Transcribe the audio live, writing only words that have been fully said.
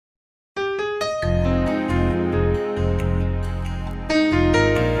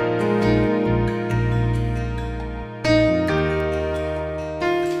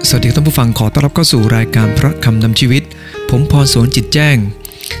สวัสดีท่านผู้ฟังขอต้อนรับเข้าสู่รายการพระคำนำชีวิตผมพรสวนจิตแจ้ง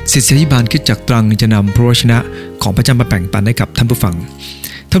ศิษยาภิบาลคริสตจักรตรังจะนำพระวจนะของพระเจ้ามาแบ่งปันให้กับท่านผู้ฟัง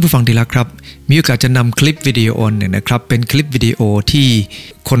ที่รักครับมีโอกาสจะนำคลิปวิดีโอเนี่ยนะครับเป็นคลิปวิดีโอที่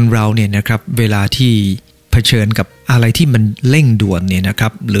คนเราเนี่ยนะครับเวลาที่เผชิญกับอะไรที่มันเร่งด่วนเนี่ยนะครั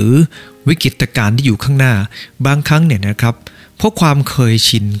บหรือวิกฤตการณ์ที่อยู่ข้างหน้าบางครั้งเนี่ยนะครับเพราะความเคย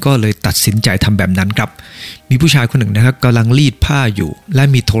ชินก็เลยตัดสินใจทำแบบนั้นครับมีผู้ชายคนหนึ่งนะครับกำลังรีดผ้าอยู่และ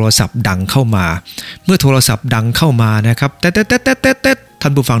มีโทรศัพท์ดังเข้ามาเมื่อโทรศัพท์ดังเข้ามานะครับแต่ท่า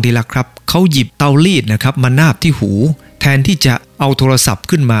นผู้ฟังที่รักครับเขาหยิบเตารีดนะครับมานาบที่หูแทนที่จะเอาโทรศัพท์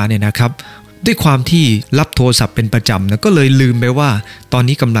ขึ้นมาเนี่ยนะครับด้วยความที่รับโทรศัพท์เป็นประจำนะก็เลยลืมไปว่าตอน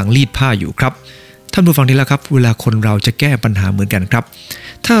นี้กำลังรีดผ้าอยู่ครับท่านผู้ฟังที่รักครับเวลาคนเราจะแก้ปัญหาเหมือนกันครับ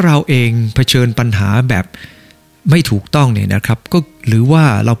ถ้าเราเองเผชิญปัญหาแบบไม่ถูกต้องเนี่ยนะครับก็หรือว่า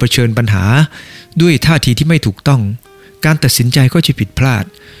เราเผชิญปัญหาด้วยท่าทีที่ไม่ถูกต้องการตัดสินใจก็จะผิดพลาด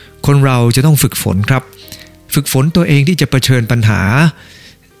คนเราจะต้องฝึกฝนครับฝึกฝนตัวเองที่จะเผชิญปัญหา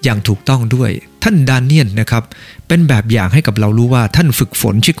อย่างถูกต้องด้วยท่านดาเนียลนะครับเป็นแบบอย่างให้กับเรารู้ว่าท่านฝึกฝ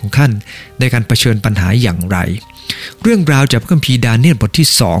นชีวิตของท่านในการเผชิญปัญหาอย่างไรเรื่องราวจากพระคัมภีร์ดาเนียลบทที่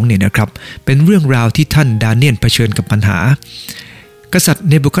2เนี่ยนะครับเป็นเรื่องราวที่ท่านดาเนียลเผชิญกับปัญหากษัตริย์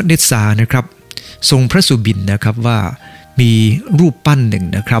เนบูคัดเนซาร์นะครับทรงพระสุบินนะครับว่ามีรูปปั้นหนึ่ง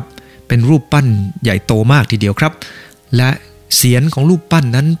นะครับเป็นรูปปั้นใหญ่โตมากทีเดียวครับและเสียนของรูปปั้น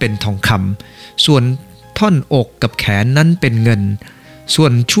นั้นเป็นทองคำส่วนท่อนอกกับแขนนั้นเป็นเงินส่ว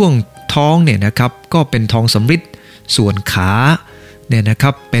นช่วงท้องเนี่ยนะครับก็เป็นทองสำริดส่วนขาเนี่ยนะค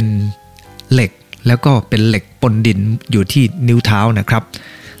รับเป็นเหล็กแล้วก็เป็นเหล็กปนดินอยู่ที่นิ้วเท้านะครับ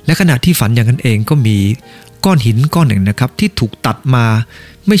และขณะที่ฝันอย่างนั้นเองก็มีก้อนหินก้อนหนึ่งนะครับที่ถูกตัดมา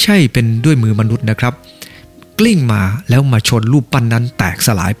ไม่ใช่เป็นด้วยมือมนุษย์นะครับกลิ้งมาแล้วมาชนรูปปั้นนั้นแตกส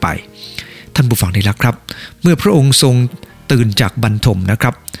ลายไปท่านผู้ฟังที่รักครับเมื่อพระองค์ทรงตื่นจากบรรทมนะค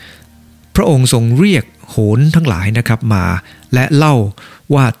รับพระองค์ทรงเรียกโหรทั้งหลายนะครับมาและเล่า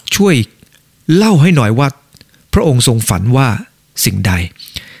ว่าช่วยเล่าให้หน่อยว่าพระองค์ทรงฝันว่าสิ่งใด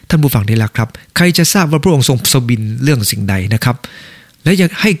ท่านผู้ฟังที่รักครับใครจะทราบว่าพระองค์ทรงสบินเรื่องสิ่งใดนะครับและยัง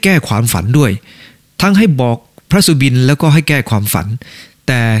ให้แก้ความฝันด้วยทั้งให้บอกพระสุบินแล้วก็ให้แก้ความฝันแ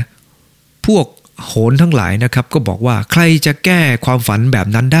ต่พวกโหรทั้งหลายนะครับก็บอกว่าใครจะแก้ความฝันแบบ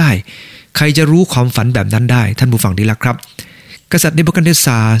นั้นได้ใครจะรู้ความฝันแบบนั้นได้ท่านผู้ฟังที่รักครับกษัตริย์เนบูคัดเนซ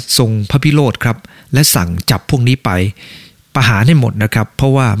าร์ทรงพระพิโรธครับและสั่งจับพวกนี้ไปประหารให้หมดนะครับเพรา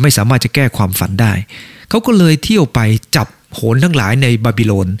ะว่าไม่สามารถจะแก้ความฝันได้เขาก็เลยเที่ยวไปจับโหรทั้งหลายในบาบิ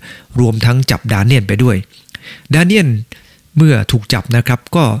โลนรวมทั้งจับดาเนียลไปด้วยดาเนียลเมื่อถูกจับนะครับ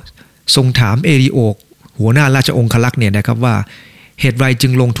ก็ทรงถามเอริโอกหัวหน้าราชองครักษ์เนี่ยนะครับว่าเหตุไรจึ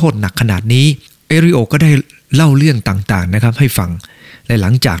งลงโทษหนักขนาดนี้เอริโอกก็ได้เล่าเรื่องต่างๆนะครับให้ฟังและหลั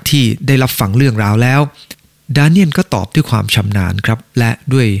งจากที่ได้รับฟังเรื่องราวแล้วดาเนียลก็ตอบด้วยความชำนาญครับและ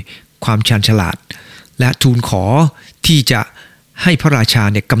ด้วยความชาญฉลาดและทูลขอที่จะให้พระราชา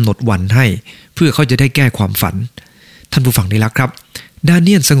เนี่ยกำหนดวันให้เพื่อเขาจะได้แก้ความฝันท่านผู้ฟังที่รักครับดาเ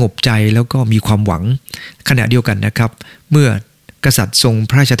นียลสงบใจแล้วก็มีความหวังขณะเดียวกันนะครับเมื่อกษัตริย์ทรง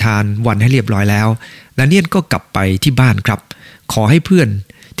พระราชทานวันให้เรียบร้อยแล้วดาเนียลก็กลับไปที่บ้านครับขอให้เพื่อน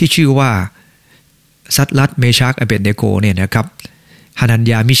ที่ชื่อว่าซัดลัดเมชากอเบดเนโกเนี่ยนะครับฮานัน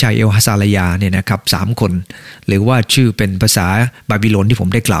ยามิชาเอลฮาซาลายาเนี่ยนะครับ3คนหรือว่าชื่อเป็นภาษาบาบิโลนที่ผม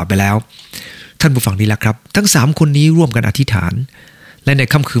ได้กล่าวไปแล้วท่านผู้ฟังนี่แหละครับทั้ง3คนนี้ร่วมกันอธิษฐานและใน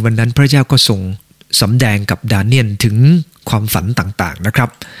ค่ำคืนวันนั้นพระเจ้าก็ทรงสำแดงกับดาเนียลถึงความฝันต่างๆนะครับ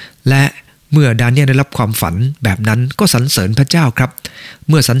และเมื่อดาเนียลได้รับความฝันแบบนั้นก็สรรเสริญพระเจ้าครับ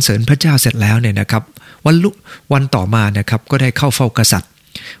เมื่อสรรเสริญพระเจ้าเสร็จแล้วเนี่ยนะครับวันต่อมานะครับก็ได้เข้าเฝ้ากษัตริย์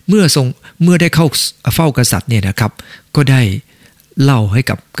เมื่อได้เข้าเฝ้ากษัตริย์เนี่ยนะครับก็ได้เล่าให้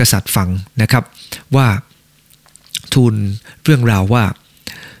กับกษัตริย์ฟังนะครับว่าทูลเรื่องราวว่า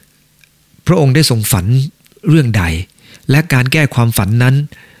พระองค์ได้ทรงฝันเรื่องใดและการแก้ความฝันนั้น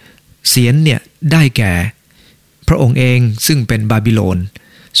เสียนเนี่ยได้แก่พระองค์เองซึ่งเป็นบาบิโลน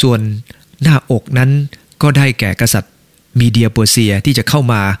ส่วนหน้าอกนั้นก็ได้แก่กษัตริย์มีเดียเปอร์เซียที่จะเข้า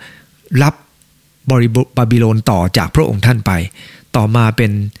มารับบาบิโลนต่อจากพระองค์ท่านไปต่อมาเป็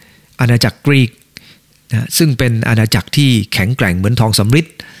นอาณาจักรกรีกนะซึ่งเป็นอาณาจักรที่แข็งแกร่งเหมือนทองสำริด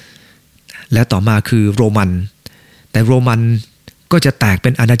และต่อมาคือโรมันแต่โรมันก็จะแตกเป็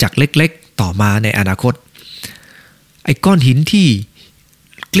นอาณาจักรเล็กๆต่อมาในอนาคตไอ้ก้อนหินที่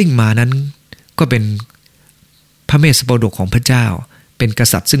กลิ้งมานั้นก็เป็นพระเมสสโปดกของพระเจ้าเป็นก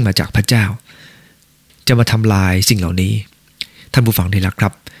ษัตริย์ซึ่งมาจากพระเจ้าจะมาทำลายสิ่งเหล่านี้ท่านผู้ฟังที่รักครั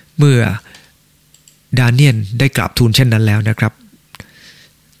บเมื่อดาเนียลได้กราบทูลเช่นนั้นแล้วนะครับ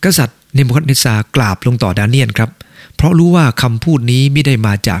กษัตริย์เนบูคัดเนซาร์กราบลงต่อดาเนียลครับเพราะรู้ว่าคำพูดนี้ไม่ได้ม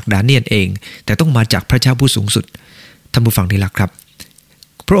าจากดาเนียลเองแต่ต้องมาจากพระเจ้าผู้สูงสุดท่านผู้ฟังที่รักครับ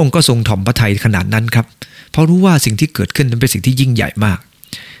พ พระองค์ก็ทรงถ่อมพระทัยขนาดนั้นครับเพราะรู้ว่าสิ่งที่เกิดขึ้นนั้นเป็นสิ่งที่ยิ่งใหญ่มาก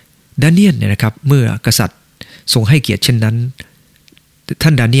ดาเนียลเนี่ยนะครับเมื่อกษัตริย์ทรงให้เกียรติเช่นนั้นท่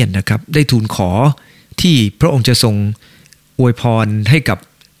านดาเนียลนะครับได้ทูลขอที่พระองค์จะทรงอวยพรให้กับ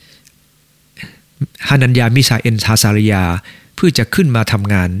ฮานันยามิซาเอลฮาซาริยาเพื่อจะขึ้นมาท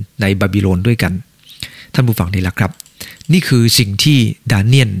ำงานในบาบิโลนด้วยกันท่านผู้ฟังนี่แหละครับนี่คือสิ่งที่ดา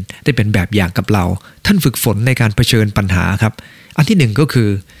เนียลได้เป็นแบบอย่างกับเราท่านฝึกฝนในการเผชิญปัญหาครับอันที่หนึ่งก็คือ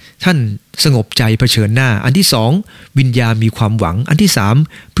ท่านสงบใจเผชิญหน้าอันที่สองวิญญาณมีความหวังอันที่สาม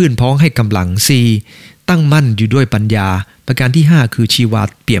เพื่อนพ้องให้กำลังสี่ตั้งมั่นอยู่ด้วยปัญญาประการที่ห้าคือชีวา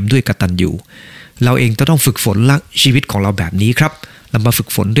เปี่ยมด้วยกตัญญูเราเองต้องฝึกฝนละชีวิตของเราแบบนี้ครับเรามาฝึก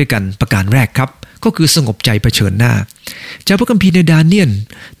ฝนด้วยกันประการแรกครับก็คือสงบใจเผชิญหน้าจากพระคัมภีร์ในดาเนียล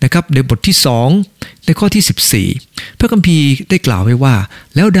นะครับในบทที่2ในข้อที่14พระคัมภีร์ได้กล่าวไว้ว่า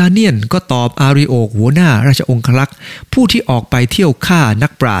แล้วดาเนียลก็ตอบอาริโอกหัวหน้าราชองครักษ์ผู้ที่ออกไปเที่ยวฆ่านั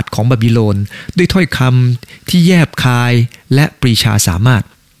กปราชญ์ของบาบิโลนด้วยถ้อยคำที่แยบคายและปรีชาสามารถ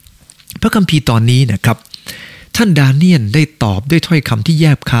พระคัมภีร์ตอนนี้นะครับท่านดาเนียลได้ตอบด้วยถ้อยคำที่แย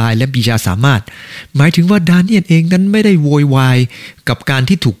บคายและปรีชาสามารถหมายถึงว่าดาเนียลเองนั้นไม่ได้โวยวายกับการ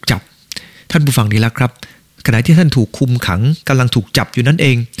ที่ถูกจับท่านผู้ฟังดีแล้วครับขณะที่ท่านถูกคุมขังกำลังถูกจับอยู่นั่นเอ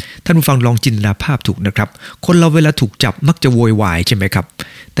งท่านผู้ฟังลองจินตนาภาพถูกนะครับคนเราเวลาถูกจับมักจะโวยวายใช่ไหมครับ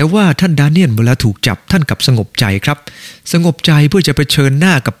แต่ว่าท่านดาเนียลเวลาถูกจับท่านกลับสงบใจครับสงบใจเพื่อจะเผชิญหน้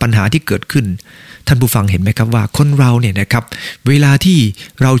ากับปัญหาที่เกิดขึ้นท่านผู้ฟังเห็นไหมครับว่าคนเราเนี่ยนะครับเวลาที่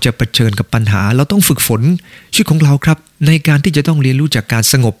เราจะเผชิญกับปัญหาเราต้องฝึกฝนชีวิตของเราครับในการที่จะต้องเรียนรู้จากการ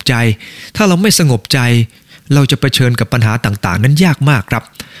สงบใจถ้าเราไม่สงบใจเราจะเผชิญกับปัญหาต่างๆนั้นยากมากครับ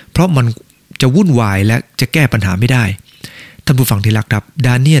เพราะมันจะวุ่นวายและจะแก้ปัญหาไม่ได้ท่านผู้ฟังที่รักครับด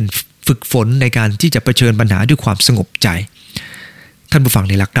าเนียลฝึกฝนในการที่จะเผชิญปัญหาด้วยความสงบใจท่านผู้ฟัง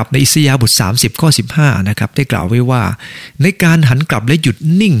ที่รักครับในอิสยาห์บท30ข้อ15นะครับได้กล่าวไว้ว่าในการหันกลับและหยุด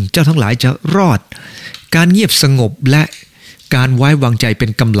นิ่งเจ้าทั้งหลายจะรอดการเงียบสงบและการไว้วางใจเป็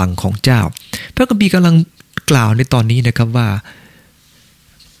นกำลังของเจ้าพระคัมภีร์กำลังกล่าวในตอนนี้นะครับว่า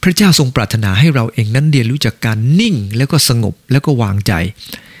พระเจ้าทรงปรารถนาให้เราเองนั้นเรียนรู้จากการนิ่งแล้วก็สงบแล้วก็วางใจ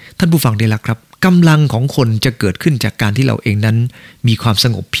ท่านผู้ฟังได้ละครับกำลังของคนจะเกิดขึ้นจากการที่เราเองนั้นมีความส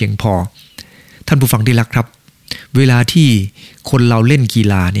งบเพียงพอท่านผู้ฟังได้ละครับเวลาที่คนเราเล่นกี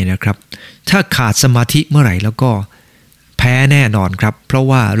ฬาเนี่ยนะครับถ้าขาดสมาธิเมื่อไหร่แล้วก็แพ้แน่นอนครับเพราะ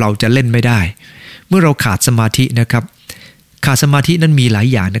ว่าเราจะเล่นไม่ได้เมื่อเราขาดสมาธินะครับขาดสมาธินั้นมีหลาย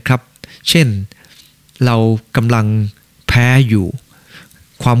อย่างนะครับเช่นเรากำลังแพ้อยู่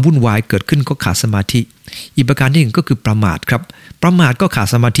ความวุ่นวายเกิดขึ้นก็ขาดสมาธิอีกประการหนึ่งก็คือประมาทครับประมาทก็ขาด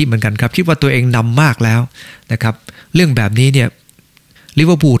สมาธิเหมือนกันครับคิดว่าตัวเองนำมากแล้วนะครับเรื่องแบบนี้เนี่ยลิเ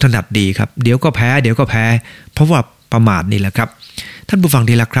วอร์พูลถนัดดีครับเดี๋ยวก็แพ้เพราะว่าประมาทนี่แหละครับท่านผู้ฟัง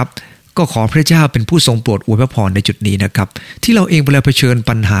ดีละครับก็ขอพระเจ้าเป็นผู้ทรงโปรดอวยพระพรในจุดนี้นะครับที่เราเองเวลาเผชิญ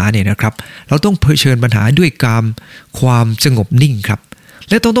ปัญหาเนี่ยนะครับเราต้องเผชิญปัญหาด้วยความสงบนิ่งครับ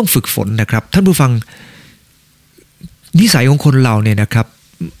และต้องฝึกฝนนะครับท่านผู้ฟังนิสัยของคนเราเนี่ยนะครับ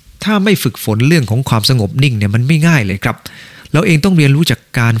ถ้าไม่ฝึกฝนเรื่องของความสงบนิ่งเนี่ยมันไม่ง่ายเลยครับเราเองต้องเรียนรู้จาก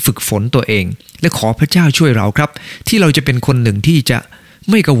การฝึกฝนตัวเองและขอพระเจ้าช่วยเราครับที่เราจะเป็นคนหนึ่งที่จะ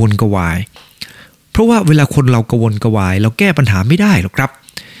ไม่กระวนกระวายเพราะว่าเวลาคนเรากระวนกระวายเราแก้ปัญหาไม่ได้หรอกครับ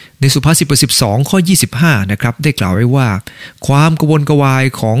ในสุภาษิตบท12ข้อ25นะครับได้กล่าวไว้ว่าความกระวนกระวาย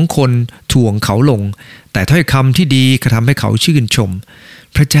ของคนถ่วงเขาลงแต่ถ้อยคำที่ดีกระทำให้เขาชื่นชม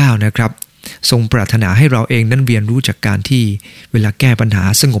พระเจ้านะครับทรงปรารถนาให้เราเองนั้นเรียนรู้จากการที่เวลาแก้ปัญหา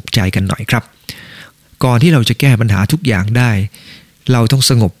สงบใจกันหน่อยครับก่อนที่เราจะแก้ปัญหาทุกอย่างได้เราต้อง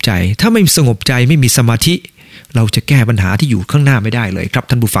สงบใจถ้าไม่สงบใจไม่มีสมาธิเราจะแก้ปัญหาที่อยู่ข้างหน้าไม่ได้เลยครับ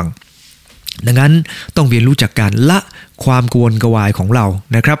ท่านผู้ฟังดังนั้นต้องเรียนรู้จากการละความกวนกวายของเรา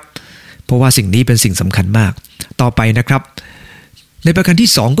นะครับเพราะว่าสิ่งนี้เป็นสิ่งสำคัญมากต่อไปนะครับในประการที่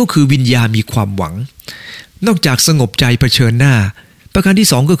2ก็คือวิญญาณมีความหวังนอกจากสงบใจเผชิญหน้าประการที่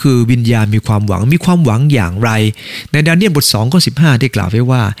2ก็คือวิญญาณมีความหวังอย่างไรในดาเนียลบท2ข้อ15ได้กล่าวไว้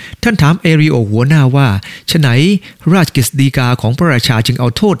ว่าท่านถามเอริโอหัวหน้าว่าฉะไหนราชกฤษฎีกาของพระราชาจึงเอา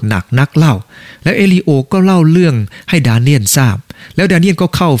โทษหนักนักเล่าและเอริโอก็เล่าเรื่องให้ดาเนียลทราบแล้วดาเนียลก็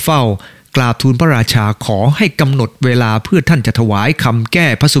เข้าเฝ้ากราบทูลพระราชาขอให้กำหนดเวลาเพื่อท่านจะถวายคำแก้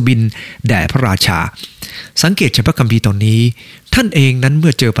พระสุบินแด่พระราชาสังเกตจากพระคัมภีร์ตอนนี้ท่านเองนั้นเมื่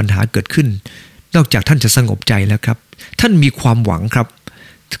อเจอปัญหาเกิดขึ้นนอกจากท่านจะสงบใจแล้วครับท่านมีความหวังครับ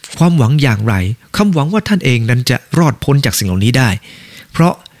ความหวังอย่างไรความหวังว่าท่านเองนั้นจะรอดพ้นจากสิ่งเหล่านี้ได้เพรา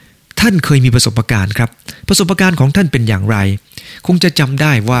ะท่านเคยมีประสบการณ์ครับประสบการณ์ของท่านเป็นอย่างไรคงจะจำไ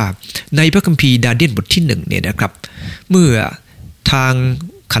ด้ว่าในพระคัมภีร์ดาเนียลบทที่1เนี่ยนะครับเมื่อทาง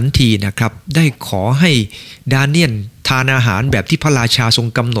ขันทีนะครับได้ขอให้ดาเนียลทานอาหารแบบที่พระราชาทรง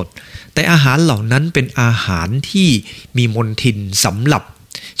กำหนดแต่อาหารเหล่านั้นเป็นอาหารที่มีมลทินสำหรับ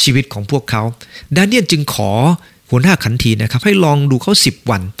ชีวิตของพวกเขาดาเนียลจึงขอหัวหน้าขันทีนะครับให้ลองดูเขา10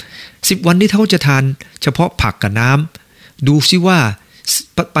 วัน10 วันนี้เขาจะทานเฉพาะผักกับน้ำดูซิว่า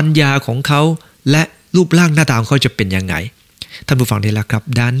ปัญญาของเขาและรูปร่างหน้าตาของเขาจะเป็นยังไงท่านผู้ฟังได้แล้วครับ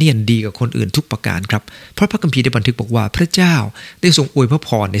ดาเนียลดีกว่าคนอื่นทุกประการครับเพราะพระคัมภีร์ได้บันทึกบอกว่าพระเจ้าได้ทรงอวยพระพ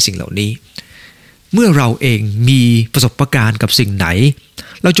รในสิ่งเหล่านี้เมื่อเราเองมีประสบการณ์กับสิ่งไหน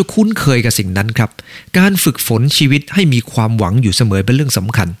เราจะคุ้นเคยกับสิ่งนั้นครับการฝึกฝนชีวิตให้มีความหวังอยู่เสมอเป็นเรื่องส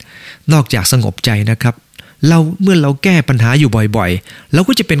ำคัญนอกจากสงบใจนะครับเมื่อเราแก้ปัญหาอยู่บ่อยๆเรา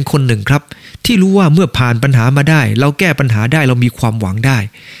ก็จะเป็นคนหนึ่งครับที่รู้ว่าเมื่อผ่านปัญหามาได้เราแก้ปัญหาได้เรามีความหวังได้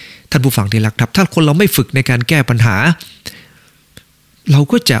ท่านผู้ฟังที่รักครับถ้าคนเราไม่ฝึกในการแก้ปัญหาเรา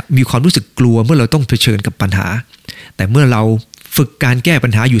ก็จะมีความรู้สึกกลัวเมื่อเราต้องเผชิญกับปัญหาแต่เมื่อเราฝึกการแก้ปั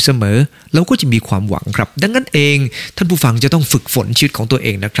ญหาอยู่เสมอเราก็จะมีความหวังครับดังนั้นเองท่านผู้ฟังจะต้องฝึกฝนชีวิตของตัวเอ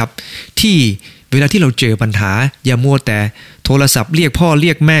งนะครับที่เวลาที่เราเจอปัญหาอย่ามัวแต่โทรศัพท์เรียกพ่อเรี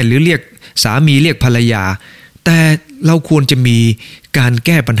ยกแม่หรือเรียกสามีเรียกภรรยาแต่เราควรจะมีการแ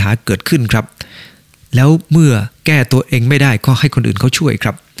ก้ปัญหาเกิดขึ้นครับแล้วเมื่อแก้ตัวเองไม่ได้ก็ให้คนอื่นเขาช่วยค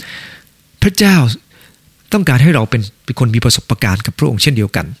รับพระเจ้าต้องการให้เราเป็นคนมีประสบการณ์กับพระองค์เช่นเดียว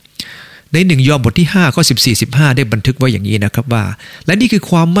กันใน1 ยอห์นบทที่5ข้อ 14-15ได้บันทึกไว้อย่างนี้นะครับว่าและนี่คือ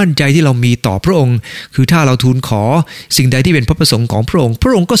ความมั่นใจที่เรามีต่อพระองค์คือถ้าเราทูลขอสิ่งใดที่เป็นพระประสงค์ของพระองค์พร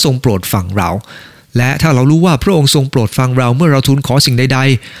ะองค์ก็ทรงโปรดฟังเราและถ้าเรารู้ว่าพระองค์ทรงโปรดฟังเราเมื่อเราทูลขอสิ่งใด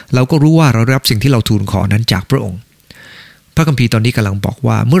ๆเราก็รู้ว่าเรารับสิ่งที่เราทูลขอนั้นจากพระองค์พระคัมภีร์ตอนนี้กำลังบอก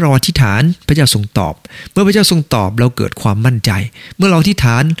ว่าเมื่อเราอธิษฐานพระเจ้าทรงตอบเมื่อพระเจ้าทรงตอบเราเกิดความมั่นใจเมื่อเราอธิษฐ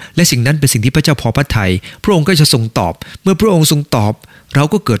านและสิ่งนั้นเป็นสิ่งที่พระเจ้าพอพระทัยพระองค์ก็จะทรงตอบเมื่อพระองค์ทรงตอบเรา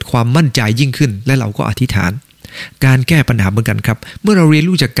ก็เกิดความมั่นใจยิ่งขึ้นและเราก็อธิษฐานการแก้ปัญหาเหมือนกันครับเมื่อเราเรียน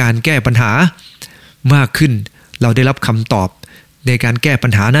รู้จากการแก้ปัญหามากขึ้นเราได้รับคำตอบในการแก้ปั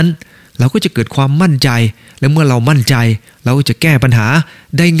ญหานั้นเราก็จะเกิดความมั่นใจและเมื่อเรามั่นใจเราก็จะแก้ปัญหา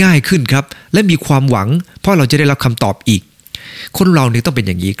ได้ง่ายขึ้นครับและมีความหวังเพราะเราจะได้รับคำตอบอีกคนเราเนี่ยต้องเป็นอ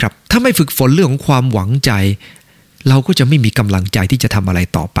ย่างนี้ครับถ้าไม่ฝึกฝนเรื่องของความหวังใจเราก็จะไม่มีกำลังใจที่จะทำอะไร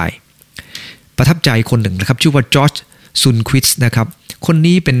ต่อไปประทับใจคนหนึ่งนะครับชื่อว่าจอร์จซุนควิสนะครับคน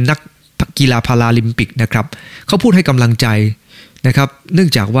นี้เป็นนักกีฬาพาราลิมปิกนะครับเขาพูดให้กำลังใจนะครับเนื่อ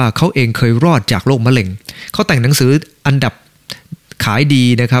งจากว่าเขาเองเคยรอดจากโรคมะเร็งเขาแต่งหนังสืออันดับขายดี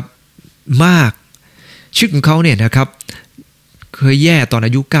นะครับมากชีวิตของเขาเนี่ยนะครับเคยแย่ตอนอ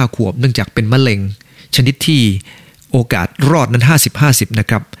ายุ9 ขวบเนื่องจากเป็นมะเร็งชนิดที่โอกาสรอดนั้น50-50นะ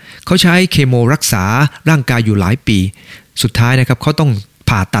ครับเขาใช้เคมีรักษาร่างกายอยู่หลายปีสุดท้ายนะครับเขาต้อง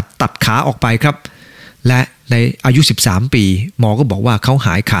ผ่าตัดขาออกไปครับและในอายุ13 ปีหมอก็บอกว่าเขาห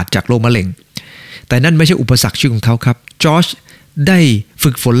ายขาดจากโรคมะเร็งแต่นั่นไม่ใช่อุปสรรคชีวิตของเขาครับจอร์จได้ฝึ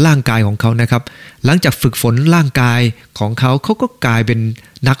กฝนร่างกายของเขานะครับหลังจากฝึกฝนร่างกายของเขาก็กลายเป็น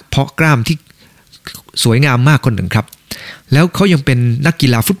นักเพาะกล้ามที่สวยงามมากคนหนึ่งครับแล้วเขายังเป็นนักกี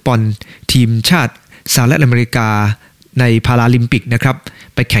ฬาฟุตบอลทีมชาติสหรัฐอเมริกาในพาราลิมปิกนะครับ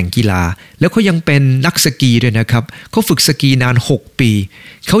ไปแข่งกีฬาแล้วเขายังเป็นนักสกีด้วยนะครับเขาฝึกสกีนาน6 ปี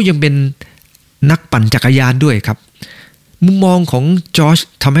เขายังเป็นนักปั่นจักรยานด้วยครับมุมมองของจอร์จ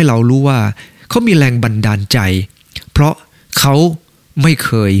ทำให้เรารู้ว่าเขามีแรงบันดาลใจเพราะเขาไม่เค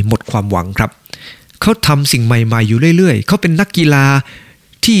ยหมดความหวังครับเขาทำสิ่งใหม่ๆอยู่เรื่อยๆเขาเป็นนักกีฬา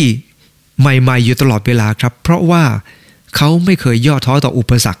ที่ใหม่ๆอยู่ตลอดเวลาครับเพราะว่าเขาไม่เคยย่อท้อต่ออุ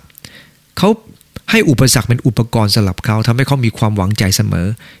ปสรรคเขาให้อุปสรรคเป็นอุปกรณ์สำหรับเขาทำให้เขามีความหวังใจเสมอ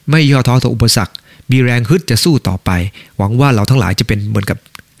ไม่ย่อท้อต่ออุปสรรคมีแรงฮึดจะสู้ต่อไปหวังว่าเราทั้งหลายจะเป็นเหมือน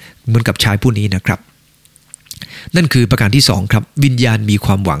กับชายผู้นี้นะครับนั่นคือประการที่2ครับวิญญาณมีค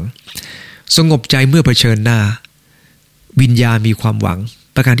วามหวังสงบใจเมื่อเผชิญหน้าวิญญาณมีความหวัง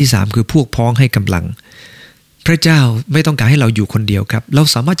ประการที่3คือพวกพ้องให้กำลังพระเจ้าไม่ต้องการให้เราอยู่คนเดียวครับเรา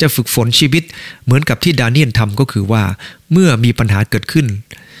สามารถจะฝึกฝนชีวิตเหมือนกับที่ดาเนียลทำก็คือว่าเมื่อมีปัญหาเกิดขึ้น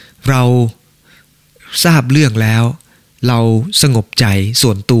เราทราบเรื่องแล้วเราสงบใจส่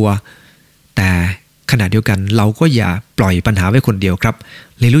วนตัวแต่ขณะเดียวกันเราก็อย่าปล่อยปัญหาไว้คนเดียวครับ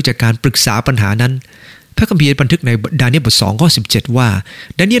เรียนรู้จากการปรึกษาปัญหานั้นพระคัมภีร์บันทึกในดาเนียลบท2ข้อ17ว่า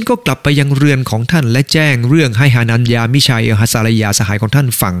ดาเนียลก็กลับไปยังเรือนของท่านและแจ้งเรื่องให้ฮานันยามิชาเอลฮาซาลยาสหายของท่าน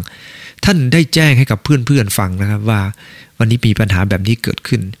ฟังท่านได้แจ้งให้กับเพื่อนๆฟังนะครับว่าวันนี้มีปัญหาแบบนี้เกิด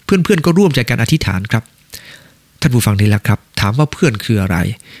ขึ้นเพื่อนๆก็ร่วมใจกันอธิษฐานครับท่านผู้ฟังนี่แหละครับถามว่าเพื่อนคืออะไร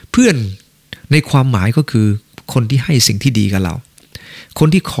เพื่อนในความหมายก็คือคนที่ให้สิ่งที่ดีกับเราคน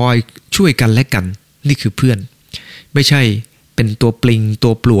ที่คอยช่วยกันและกันนี่คือเพื่อนไม่ใช่เป็นตัวปลิงตั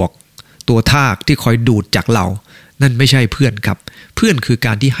วปลวกตัวทากที่คอยดูดจากเรานั่นไม่ใช่เพื่อนครับเพื่อนคือก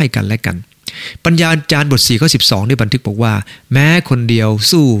ารที่ให้กันและกันปัญญาจารย์บท4ข้อ12ได้บันทึกบอกว่าแม้คนเดียว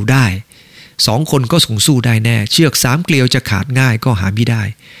สู้ได้2 คนก็คงสู้ได้แน่เชือก3 เกลียวจะขาดง่ายก็หาไม่ได้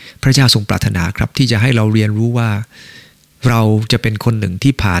พระเจ้าทรงปรารถนาครับที่จะให้เราเรียนรู้ว่า เราจะเป็นคนหนึ่ง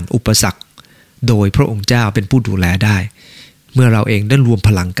ที่ผ่านอุปสรรคโดยพระองค์เจ้าเป็นผู้ดูแลได้เมื่อเราเองได้รวมพ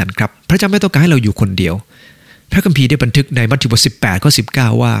ลังกันครับพระเจ้าไม่ต้องการให้เราอยู่คนเดียวพระคัมภีร์ได้บันทึกในมัทธิวบท18ข้อ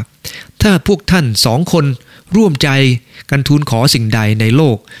19ว่าถ้าพวกท่าน2คนร่วมใจกันทูลขอสิ่งใดในโล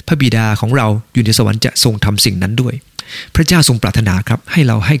กพระบิดาของเราอยู่ในสวรรค์จะทรงทำสิ่งนั้นด้วยพระเจ้าทรงปรารถนาครับให้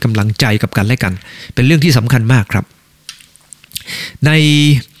เราให้กำลังใจกับกันและกันเป็นเรื่องที่สำคัญมากครับใน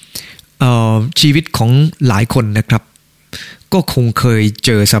ชีวิตของหลายคนนะครับก็คงเคยเจ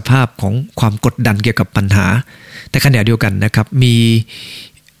อสภาพของความกดดันเกี่ยวกับปัญหาแต่ขณะเดียวกันนะครับมี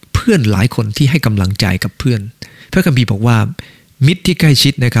เพื่อนหลายคนที่ให้กำลังใจกับเพื่อนพระคัมภีร์บอกว่ามิตรที่ใกล้ชิ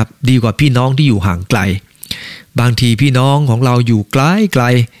ดนะครับดีกว่าพี่น้องที่อยู่ห่างไกลบางทีพี่น้องของเราอยู่ไกล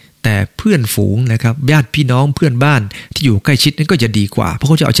ๆแต่เพื่อนฝูงนะครับญาติพี่น้องเพื่อนบ้านที่อยู่ใกล้ชิดนั้นก็จะดีกว่าเพราะเ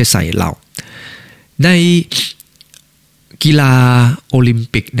ขาจะเอาใจใส่เราในกีฬาโอลิม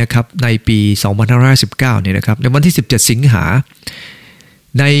ปิกนะครับในปี2519เนี่ยนะครับในวันที่17สิงหา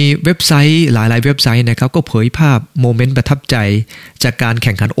ในเว็บไซต์หลายๆเว็บไซต์นะครับก็เผยภาพโมเมนต์ประทับใจจากการแ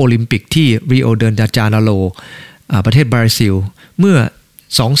ข่งขันโอลิมปิกที่ริโอเดจาเนโรประเทศบราซิลเมื่อ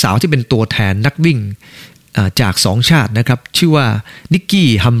2สาวที่เป็นตัวแทนนักวิ่งจาก2ชาตินะครับชื่อว่านิกกี้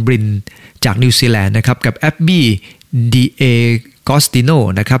ฮัมบรินจากนิวซีแลนด์นะครับกับแอบบี้ดีเอกอสติโน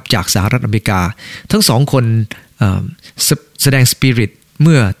นะครับจากสหรัฐอเมริกาทั้ง2คนแสดงสปิริตเ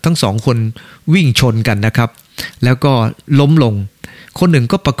มื่อทั้ง2คนวิ่งชนกันนะครับแล้วก็ล้มลงคนหนึ่ง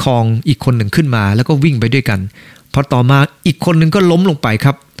ก็ประคองอีกคนหนึ่งขึ้นมาแล้วก็วิ่งไปด้วยกันพอต่อมาอีกคนหนึ่งก็ล้มลงไปค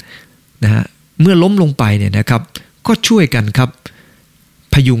รับนะฮะเมื่อล้มลงไปเนี่ยนะครับก็ช่วยกันครับ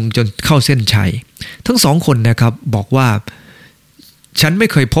พยุงจนเข้าเส้นชัยทั้ง2คนนะครับบอกว่าฉันไม่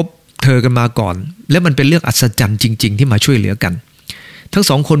เคยพบเธอกันมาก่อนและมันเป็นเรื่องอัศจรรย์จริงๆที่มาช่วยเหลือกันทั้ง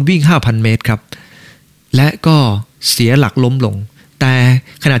2คนวิ่ง 5,000 เมตรครับและก็เสียหลักล้มลงแต่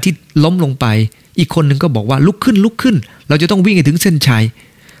ขณะที่ล้มลงไปอีกคนหนึ่งก็บอกว่าลุกขึ้นเราจะต้องวิ่งให้ถึงเส้นชัย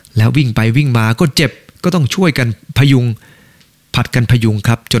แล้ววิ่งไปวิ่งมาก็เจ็บก็ต้องช่วยกันพยุงผัดกันพยุงค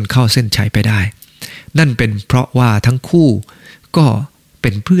รับจนเข้าเส้นชัยไปได้นั่นเป็นเพราะว่าทั้งคู่ก็เป็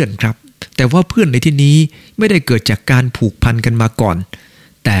นเพื่อนครับแต่ว่าเพื่อนในที่นี้ไม่ได้เกิดจากการผูกพันกันมาก่อน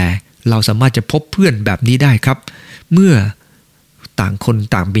แต่เราสามารถจะพบเพื่อนแบบนี้ได้ครับเมื่อต่างคน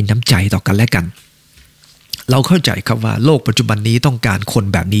ต่างมีน้ำใจต่อกันและกันเราเข้าใจครับว่าโลกปัจจุบันนี้ต้องการคน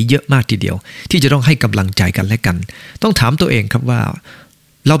แบบนี้เยอะมากทีเดียวที่จะต้องให้กำลังใจกันและกันต้องถามตัวเองครับว่า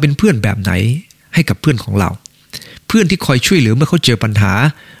เราเป็นเพื่อนแบบไหนให้กับเพื่อนของเราเพื่อนที่คอยช่วยเหลือเมื่อเขาเจอปัญหา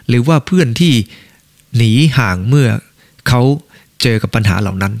หรือว่าเพื่อนที่หนีห่างเมื่อเขาเจอกับปัญหาเห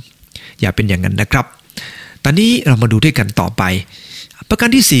ล่านั้นอย่าเป็นอย่างนั้นนะครับตอนนี้เรามาดูด้วยกันต่อไปประการ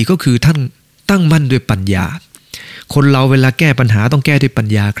ที่4ก็คือท่านตั้งมั่นด้วยปัญญาคนเราเวลาแก้ปัญหาต้องแก้ด้วยปัญ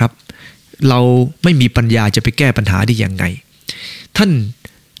ญาครับเราไม่มีปัญญาจะไปแก้ปัญหาได้ยังไงท่าน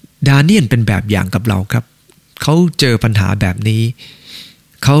ดาเนียลเป็นแบบอย่างกับเราครับเขาเจอปัญหาแบบนี้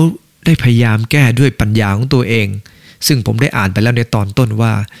เขาได้พยายามแก้ด้วยปัญญาของตัวเองซึ่งผมได้อ่านไปแล้วในตอนต้นว่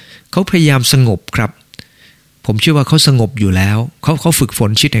าเขาพยายามสงบครับผมเชื่อว่าเขาสงบอยู่แล้วเขาฝึกฝน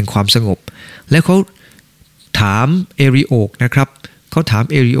ชีวิตแห่งความสงบและเขาถามเอริโอกนะครับเขาถาม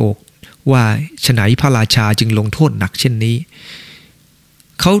เอริโอกว่าฉไนพระราชาจึงลงโทษหนักเช่นนี้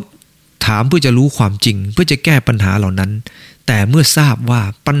เขาถามเพื่อจะรู้ความจริงเพื่อจะแก้ปัญหาเหล่านั้นแต่เมื่อทราบว่า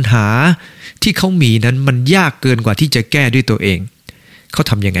ปัญหาที่เขามีนั้นมันยากเกินกว่าที่จะแก้ด้วยตัวเองเขา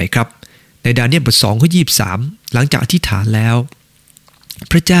ทำยังไงครับในดาเนียลบท2ข้อ23หลังจากอธิษฐานแล้ว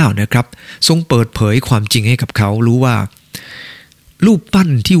พระเจ้านะครับทรงเปิดเผยความจริงให้กับเขารู้ว่ารูปปั้น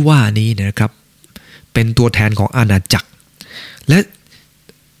ที่ว่านี้นะครับเป็นตัวแทนของอาณาจักรและ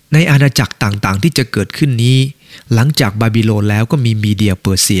ในอาณาจักรต่างๆที่จะเกิดขึ้นนี้หลังจากบาบิโลนแล้วก็มีมีเดียเป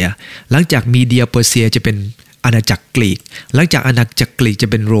อร์เซียหลังจากมีเดียเปอร์เซียจะเป็นอาณาจักรกรีกหลังจากอาณาจักรกรีกจะ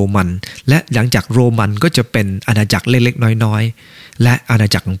เป็นโรมันและหลังจากโรมันก็จะเป็นอาณาจักรเล็กๆน้อยๆและอาณา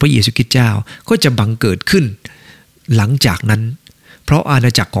จักรของพระเยซูคริสต์เจ้าก็จะบังเกิดขึ้นหลังจากนั้นเพราะอาณ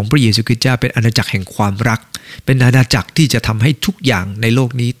าจักรของพระเยซูคริสต์เจ้าเป็นอาณาจักรแห่งความรักเป็นอาณาจักรที่จะทำให้ทุกอย่างในโลก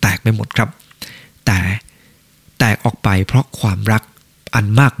นี้แตกไปหมดครับแต่แตกออกไปเพราะความรักอัน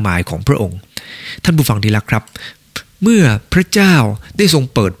มากมายของพระองค์ท่านผู้ฟังที่รักครับเมื่อพระเจ้าได้ทรง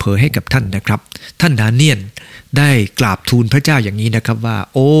เปิดเผยให้กับท่านนะครับท่านดาเนียลได้กราบทูลพระเจ้าอย่างนี้นะครับว่า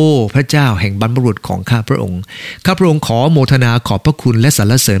โอ้พระเจ้าแห่งบรรพบุรุษของข้าพระองค์ขอโมทนาขอบพระคุณและสร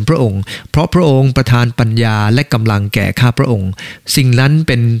รเสริญพระองค์เพราะพระองค์ประทานปัญญาและกำลังแก่ข้าพระองค์สิ่งนั้นเ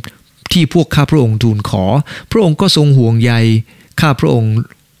ป็นที่พวกข้าพระองค์ทูลขอพระองค์ก็ทรงห่วงใยข้าพระองค์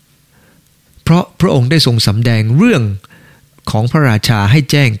เพราะพระองค์ได้ทรงสำแดงเรื่องของพระราชาให้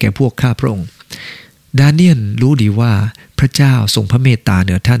แจ้งแก่พวกข้าพระองค์ดาเนียลรู้ดีว่าพระเจ้าทรงพระเมตตาเห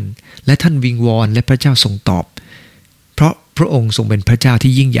นือท่านและท่านวิงวอนและพระเจ้าทรงตอบเพราะพระองค์ทรงเป็นพระเจ้า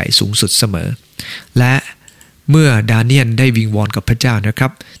ที่ยิ่งใหญ่สูงสุดเสมอและ เมื่อดาเนียลได้วิงวอนกับพระเจ้านะครั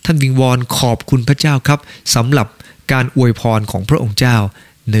บท่านวิงวอนขอบคุณพระเจ้าครับสำหรับการอวยพรของพระองค์เจ้า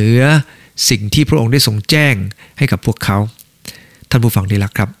เหนือสิ่งที่พระองค์ได้ทรงแจ้งให้กับพวกเขาท่านผู้ฟังที่รั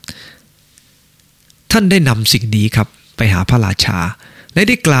กครับท่านได้นำสิ่งนี้ครับไปหาพระราชาและไ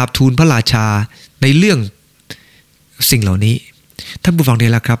ด้กราบทูลพระราชาในเรื่องสิ่งเหล่านี้ท่านผู้ฟังที่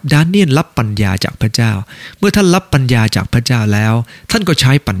รักครับดาเนียลรับปัญญาจากพระเจ้าเมื่อท่านรับปัญญาจากพระเจ้าแล้วท่านก็ใ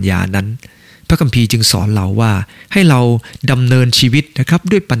ช้ปัญญานั้นพระคัมภีร์จึงสอนเราว่าให้เราดำเนินชีวิตนะครับ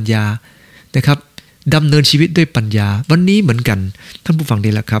ด้วยปัญญานะครับดำเนินชีวิตด้วยปัญญาวันนี้เหมือนกันท่านผู้ฟัง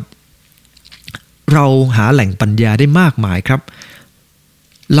ที่รักครับเราหาแหล่งปัญญาได้มากมายครับ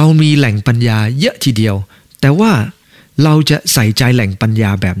เรามีแหล่งปัญญาเยอะทีเดียวแต่ว่าเราจะใส่ใจแหล่งปัญญา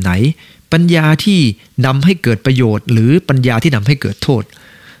แบบไหนปัญญาที่นำให้เกิดประโยชน์หรือปัญญาที่นำให้เกิดโทษ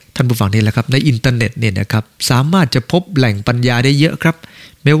ท่านผู้ฟังนี่แหละครับในอินเทอร์เน็ตเนี่ยนะครับสามารถจะพบแหล่งปัญญาได้เยอะครับ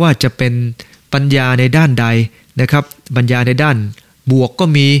ไม่ว่าจะเป็นปัญญาในด้านใดนะครับปัญญาในด้านบวกก็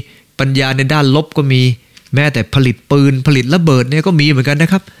มีปัญญาในด้านลบก็มีแม้แต่ผลิตปืนผลิตระเบิดเนี่ยก็มีเหมือนกันน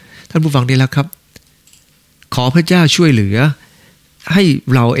ะครับท่านผู้ฟังนี่แหละครับขอพระเจ้าช่วยเหลือให้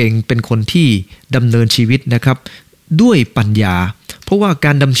เราเองเป็นคนที่ดำเนินชีวิตนะครับด้วยปัญญาเพราะว่าก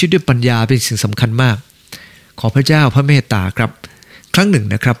ารดำเนินชีวิตด้วยปัญญาเป็นสิ่งสำคัญมากขอพระเจ้าพระเมตตาครับครั้งหนึ่ง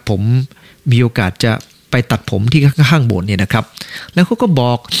นะครับผมมีโอกาสจะไปตัดผมที่ข้างโบสถ์เนี่ยนะครับแล้วเขาก็บ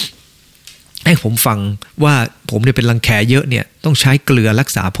อกให้ผมฟังว่าผมเนี่ยเป็นรังแคเยอะเนี่ยต้องใช้เกลือรัก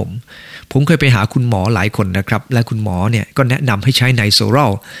ษาผมเคยไปหาคุณหมอหลายคนนะครับและคุณหมอเนี่ยก็แนะนำให้ใช้ไนโซรอ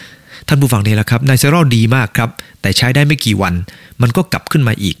ลท่านผู้ฟังนี่แหละครับไนโซรอลดีมากครับแต่ใช้ได้ไม่กี่วันมันก็กลับขึ้นม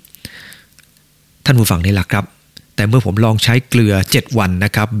าอีกท่านผู้ฟังนี่แหละครับแต่เมื่อผมลองใช้เกลือ7วันน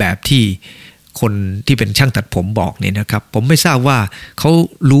ะครับแบบที่คนที่เป็นช่างตัดผมบอกเนี่ยนะครับผมไม่ทราบว่าเขา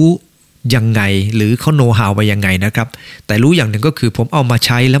รู้ยังไงหรือเขาโน้ตฮาวไปยังไงนะครับแต่รู้อย่างหนึ่งก็คือผมเอามาใ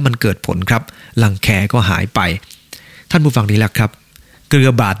ช้แล้วมันเกิดผลครับรังแคก็หายไปท่านผู้ฟังนี่แหละครับเกลือ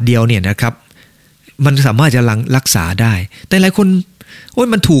บาทเดียวเนี่ยนะครับมันสามารถจะรักษาได้แต่หลายคนโอ้ย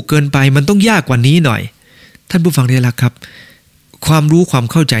มันถูกเกินไปมันต้องยากกว่านี้หน่อยท่านผู้ฟังนี่แหละครับความรู้ความ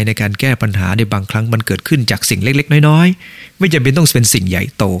เข้าใจในการแก้ปัญหาในบางครั้งมันเกิดขึ้นจากสิ่งเล็กๆน้อยๆไม่จำเป็นต้องเป็นสิ่งใหญ่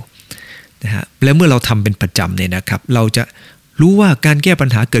โตนะฮะแล้วเมื่อเราทำเป็นประจำเนี่ยนะครับเราจะรู้ว่าการแก้ปัญ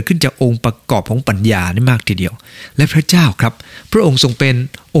หาเกิดขึ้นจากองค์ประกอบของปัญญานี่มากทีเดียวและพระเจ้าครับพระองค์ทรงเป็น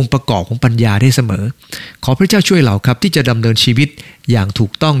องค์ประกอบของปัญญาได้เสมอขอพระเจ้าช่วยเราครับที่จะดำเนินชีวิตอย่างถู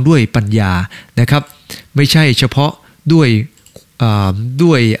กต้องด้วยปัญญานะครับไม่ใช่เฉพาะด้วย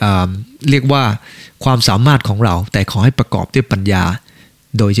เรียกว่าความสามารถของเราแต่ขอให้ประกอบด้วยปัญญา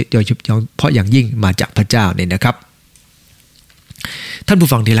โดยเฉพาะอย่างยิ่งมาจากพระเจ้าเนี่ยนะครับท่านผู้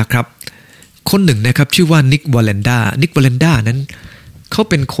ฟังที่รักครับคนหนึ่งนะครับชื่อว่านิกวาเลนดานั้นเขา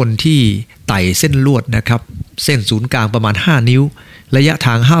เป็นคนที่ไต่เส้นลวดนะครับเส้นศูนย์กลางประมาณ5นิ้วระยะท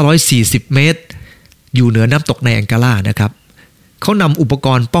าง540เมตรอยู่เหนือน้ำตกในแองการานะครับเขานำอุปก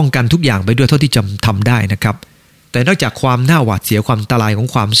รณ์ป้องกันทุกอย่างไปด้วยเท่าที่จะทำได้นะครับแต่นอกจากความน่าหวาดเสียวความอันตรายของ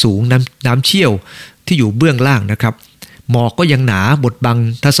ความสูงน้ำเชี่ยวที่อยู่เบื้องล่างนะครับหมอกก็ยังหนาบดบัง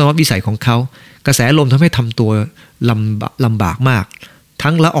ทัศนวิสัยของเขากระแสลมทำให้ทำตัวลำบากมาก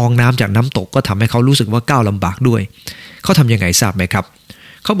ทั้งละอองน้ำจากน้ำตกก็ทำให้เขารู้สึกว่าก้าวลำบากด้วยเขาทำยังไงทราบไหมครับ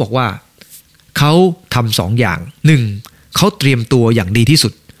เขาบอกว่าเขาทำ2 อย่าง1เขาเตรียมตัวอย่างดีที่สุ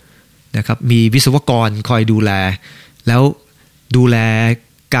ดนะครับมีวิศวกรคอยดูแลแล้วดูแล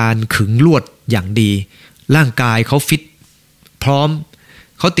การขึงลวดอย่างดีร่างกายเขาฟิตพร้อม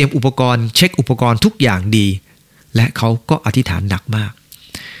เขาเตรียมอุปกรณ์เช็คอุปกรณ์ทุกอย่างดีและเขาก็อธิษฐานหนักมาก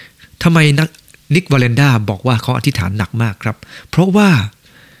ทำไมนิกวาเลนดาบอกว่าเขาอธิษฐานหนักมากครับเพราะว่า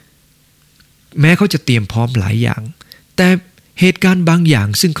แม้เขาจะเตรียมพร้อมหลายอย่างแต่เหตุการณ์บางอย่าง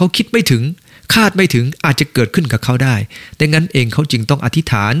ซึ่งเขาคิดไม่ถึงคาดไม่ถึงอาจจะเกิดขึ้นกับเขาได้ดังนั้นเองเขาจึงต้องอธิษ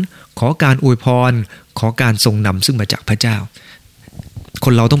ฐานขอการอวยพรขอการทรงนำซึ่งมาจากพระเจ้าค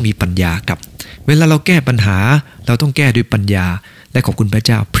นเราต้องมีปัญญาครับเวลาเราแก้ปัญหาเราต้องแก้ด้วยปัญญาและขอบคุณพระเ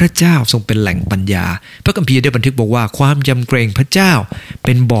จ้าพระเจ้าทรงเป็นแหล่งปัญญาพระคัมภีร์ได้บันทึกบอกว่าความยำเกรงพระเจ้าเ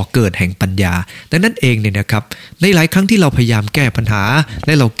ป็นบ่อเกิดแห่งปัญญาดังนั้นเองเนี่ยนะครับในหลายครั้งที่เราพยายามแก้ปัญหาแล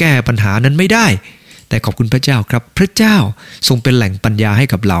ะเราแก้ปัญหานั้นไม่ได้แต่ขอบคุณพระเจ้าครับพระเจ้าทรงเป็นแหล่งปัญญาให้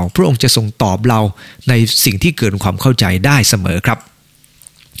กับเราพระองค์จะทรงตอบเราในสิ่งที่เกินความเข้าใจได้เสมอครับ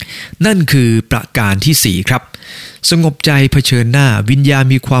นั่นคือประการที่4ครับสงบใจเผชิญหน้าวิญญาณ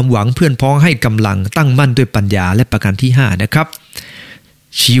มีความหวังเพื่อนพ้องให้กำลังตั้งมั่นด้วยปัญญาและประการที่5นะครับ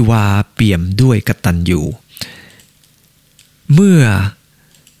ชีวาเปี่ยมด้วยกตัญญูเมื่อ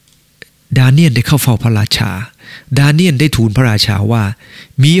ดาเนียลได้เข้าเฝ้าพระราชาดาเนียลได้ทูลพระราชาว่า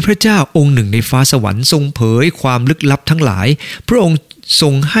มีพระเจ้าองค์หนึ่งในฟ้าสวรรค์ทรงเผยความลึกลับทั้งหลายพระองค์ ทร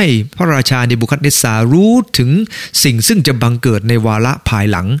งให้พระราชาเนบูคัดเนสซาร์รู้ถึงสิ่งซึ่งจะบังเกิดในวาระภาย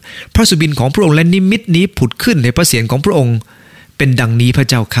หลังพระสุบินของพระองค์และนิมิตนี้ผุดขึ้นในพระเศียรของพระองค์เป็นดังนี้พระ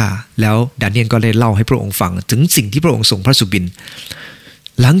เจ้าค่ะแล้วดาเนียลก็ได้เล่าให้พระองค์ฟังถึงสิ่งที่พระองค์ทรงพระสุบิน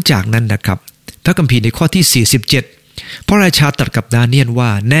หลังจากนั้นนะครับพระคัมภีร์ในข้อที่47พระราชาตรัสกับดาเนียลว่า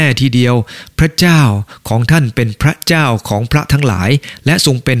แน่ทีเดียวพระเจ้าของท่านเป็นพระเจ้าของพระทั้งหลายและท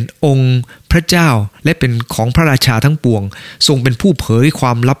รงเป็นองค์พระเจ้าและเป็นของพระราชาทั้งปวงทรงเป็นผู้เผยคว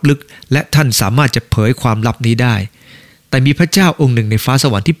ามลับลึกและท่านสามารถจะเผยความลับนี้ได้แต่มีพระเจ้าองค์หนึ่งในฟ้าส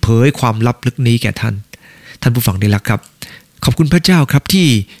วรรค์ที่เผยความลับลึกนี้แก่ท่านผู้ฟังได้รักครับขอบคุณพระเจ้าครับที่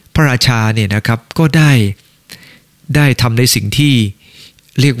พระราชาเนี่ยนะครับก็ได้ทำในสิ่งที่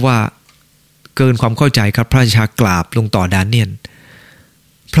เรียกว่าเกินความเข้าใจครับพระราชากราบลงต่อดาเนียล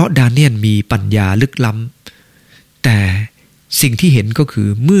เพราะดาเนียลมีปัญญาลึกล้ำแต่สิ่งที่เห็นก็คือ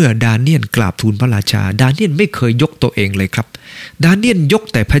เมื่อดาเนียลกราบทูลพระราชาดาเนียลไม่เคยยกตัวเองเลยครับดาเนียลยก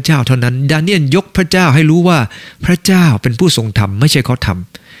แต่พระเจ้าเท่านั้นดาเนียลยกพระเจ้าให้รู้ว่าพระเจ้าเป็นผู้ทรงธรรมไม่ใช่เขาท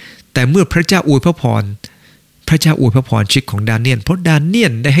ำแต่เมื่อพระเจ้าอวยพระพรชีวิตของดาเนียลเพราะดาเนีย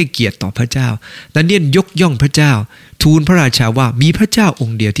ลได้ให้เกียรติต่อพระเจ้าดาเนียลยกย่องพระเจ้าทูลพระราชาว่ามีพระเจ้าอง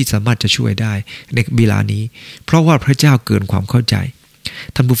ค์เดียวที่สามารถจะช่วยได้ในเวลานี้เพราะว่าพระเจ้าเกินความเข้าใจ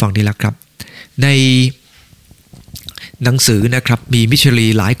ท่านผู้ฟังที่รักครับในหนังสือนะครับมีมิชชันนารี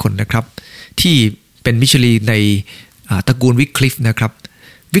หลายคนนะครับที่เป็นมิชชันนารีในตระกูลวิคลิฟนะครับ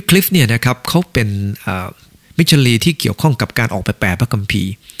วิคลิฟเนี่ยนะครับเขาเป็นมิชชันนารีที่เกี่ยวข้องกับการออกไปแปลพระคัมภี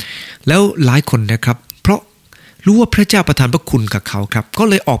ร์แล้วหลายคนนะครับเพราะรู้ว่าพระเจ้าประทานพระคุณกับเขาครับก็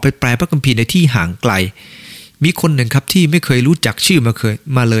เลยออกไปแปลพระคัมภีร์ในที่ห่างไกลมีคนหนึ่งครับที่ไม่เคยรู้จักชื่อ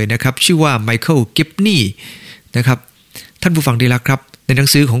มาเลยนะครับชื่อว่าไมเคิลกิฟนี่นะครับท่านผู้ฟังดีแล้วครับในหนัง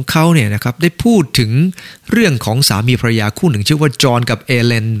สือของเขาเนี่ยนะครับได้พูดถึงเรื่องของสามีภรรยาคู่หนึ่งชื่อว่าจอห์นกับเอ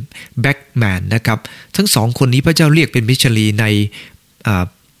เลนแบ็กแมนนะครับทั้งสองคนนี้พระเจ้าเรียกเป็นมิชชันนารี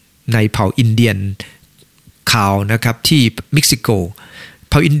ในเผ่าอินเดียนคาวนะครับที่เม็กซิโก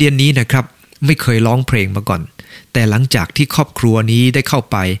เผ่าอินเดียนนี้นะครับไม่เคยร้องเพลงมาก่อนแต่หลังจากที่ครอบครัวนี้ได้เข้า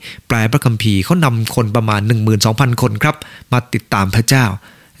ไปแปลพระคัมภีร์เขานำคนประมาณ 12,000 คนครับมาติดตามพระเจ้า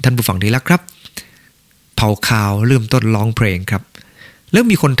ท่านผู้ฟังดีแล้วครับเผ่าคาวเริ่มต้นร้องเพลงครับแล้ว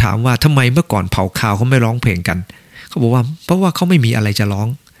มีคนถามว่าทำไมเมื่อก่อนเผ่าคาวเขาไม่ร้องเพลงกันเขาบอกว่าเพราะว่าเขาไม่มีอะไรจะร้อง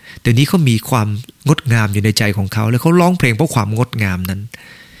เดี๋ยวนี้เขามีความงดงามอยู่ในใจของเขาแล้วเขาร้องเพลงเพราะความงดงามนั้น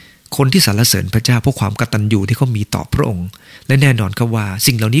คนที่สรรเสริญพระเจ้าเพราะความกตัญญูที่เขามีต่อพระองค์และแน่นอนครับว่า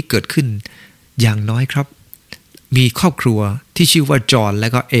สิ่งเหล่านี้เกิดขึ้นอย่างน้อยครับมีครอบครัวที่ชื่อว่าจอห์นและ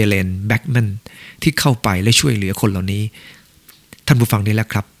ก็เอเลนแบ็กแมนที่เข้าไปและช่วยเหลือคนเหล่านี้ท่านผู้ฟังนี่แหละ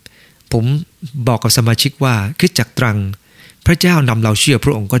ครับผมบอกกับสมาชิกว่าคริสตจักรตรังพระเจ้านำเราเชื่อพ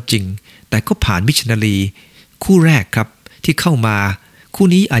ระองค์ก็จริงแต่ก็ผ่านมิชชันนารีคู่แรกครับที่เข้ามาคู่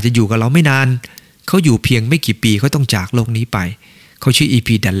นี้อาจจะอยู่กับเราไม่นานเขาอยู่เพียงไม่กี่ปีเขาต้องจากโลกนี้ไปเขาชื่อ EP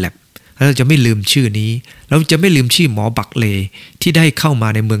ดันแลบเราจะไม่ลืมชื่อนี้เราจะไม่ลืมชื่อหมอบักเลที่ได้เข้ามา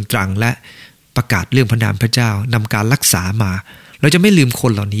ในเมืองตรังและประกาศเรื่องพระนามพระเจ้านำการรักษามาเราจะไม่ลืมค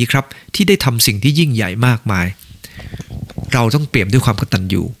นเหล่านี้ครับที่ได้ทำสิ่งที่ยิ่งใหญ่มากมายเราต้องเปี่ยมด้วยความกตัญ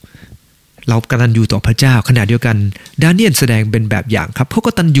ญูเรากตัญญูต่อพระเจ้าขณะเดียวกันดาเนียลแสดงเป็นแบบอย่างครับเขาก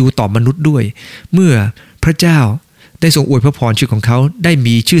ตัญญูต่อมนุษย์ด้วยเมื่อพระเจ้าได้ทรงอวยพระพรชีวิตของเขาได้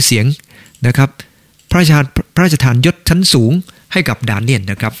มีชื่อเสียงนะครับพระราชทานยศชั้นสูงให้กับดาเนียล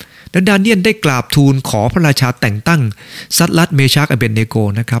นะครับและดาเนียลได้กราบทูลขอพระราชาแต่งตั้งซัดรัดเมชากอเบดเนโก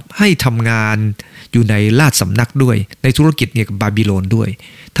นะครับให้ทำงานอยู่ในราชสำนักด้วยในธุรกิจเนี่ยกับบาบิโลนด้วย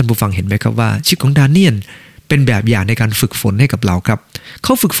ท่านผู้ฟังเห็นไหมครับว่าชีวิตของดาเนียลเป็นแบบอย่างในการฝึกฝนให้กับเราครับเข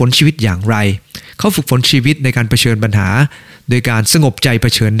าฝึกฝนชีวิตอย่างไรเขาฝึกฝนชีวิตในการเผชิญปัญหาโดยการสงบใจเผ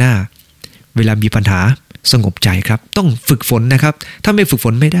ชิญหน้าเวลามีปัญหาสงบใจครับต้องฝึกฝนนะครับถ้าไม่ฝึกฝ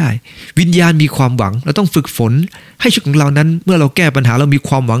นไม่ได้วิญญาณมีความหวังเราต้องฝึกฝนให้ชีวิตของเรานั้นเมื่อเราแก้ปัญหาเรามีค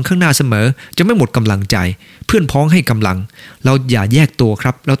วามหวังข้างหน้าเสมอจะไม่หมดกำลังใจเพื่อนพ้องให้กำลังเราอย่าแยกตัวค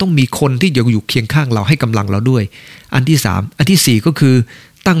รับเราต้องมีคนที่อยู่เคียงข้างเราให้กำลังเราด้วยอันที่3อันที่4ก็คือ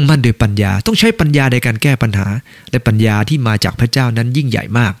ตั้งมั่นโดยปัญญาต้องใช้ปัญญาในการแก้ปัญหาและปัญญาที่มาจากพระเจ้านั้นยิ่งใหญ่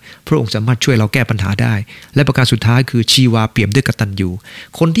มากพระองค์สามารถช่วยเราแก้ปัญหาได้และประการสุดท้ายคือชีวาเปี่ยมด้วยกตัญญู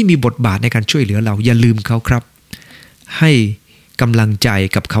คนที่มีบทบาทในการช่วยเหลือเราอย่าลืมเขาครับให้กำลังใจ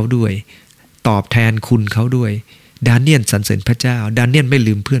กับเขาด้วยตอบแทนคุณเขาด้วยดาเนียลสรรเสริญพระเจ้าดาเนียลไม่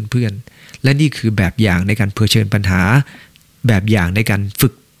ลืมเพื่อนและนี่คือแบบอย่างในการเผชิญปัญหาแบบอย่างในการฝึ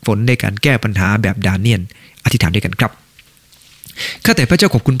กฝนในการแก้ปัญหาแบบดาเนียลอธิษฐานด้วยกันครับข้าแต่พระเจ้า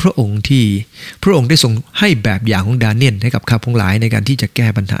ขอบคุณพระองค์ที่พระองค์ได้ทรงให้แบบอย่างของดาเนียลให้กับข้าพงหลายในการที่จะแก้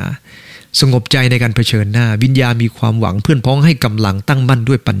ปัญหา สงบใจในการเผชิญหน้าวิญญาณมีความหวังเพื่อนพ้องให้กำลังตั้งมั่น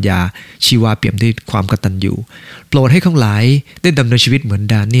ด้วยปัญญาชีวาเปี่ยมด้วยความกตัญญูโปรดให้ข้างหลายได้ดำเนินชีวิตเหมือน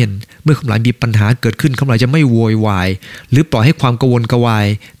ดาเนียลเมื่อข้างหลายมีปัญหาเกิดขึ้นข้างหลายจะไม่โวยวายหรือปล่อยให้ความกังวลกวาย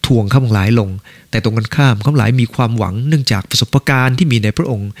ถ่วงข้างหลายลงแต่ตรงกันข้ามข้างหลายมีความหวังเนื่องจากประสบการณ์ที่มีในพระ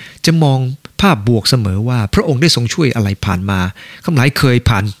องค์จะมองภาพบวกเสมอว่าพระองค์ได้ทรงช่วยอะไรผ่านมาข้างหลายเคย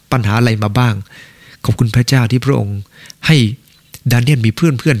ผ่านปัญหาอะไรมาบ้างขอบคุณพระเจ้าที่พระองค์ให้ดาเนียลมีเพื่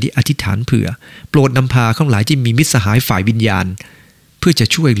อนที่อธิษฐานเผื่อโปรดนำพาข้างหลายที่มีมิตรสหายฝ่ายวิญญาณเพื่อจะ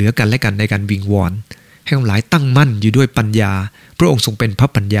ช่วยเหลือกันและกันในการวิงวอนให้ข้างหลายตั้งมั่นอยู่ด้วยปัญญาพระองค์ทรงเป็นพระ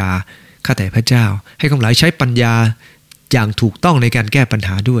ปัญญาข้าแต่พระเจ้าให้ข้างหลายใช้ปัญญาอย่างถูกต้องในการแก้ปัญห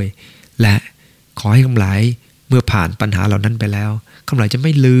าด้วยและขอให้ข้างหลายเมื่อผ่านปัญหาเหล่านั้นไปแล้วข้างหลายจะไ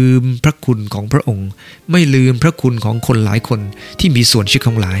ม่ลืมพระคุณของพระองค์ไม่ลืมพระคุณของคนหลายคนที่มีส่วนชีวิต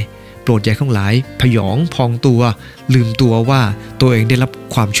ข้างหลายโปรดอย่าข้างหลายพยองพองตัวลืมตัวว่าตัวเองได้รับ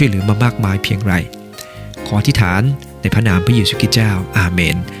ความช่วยเหลือมามากมายเพียงไรขออธิษฐานในพระนามพระเยซูคริสต์เจ้าอาเม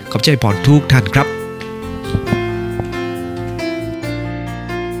นขอบใจพรทุกท่านครับ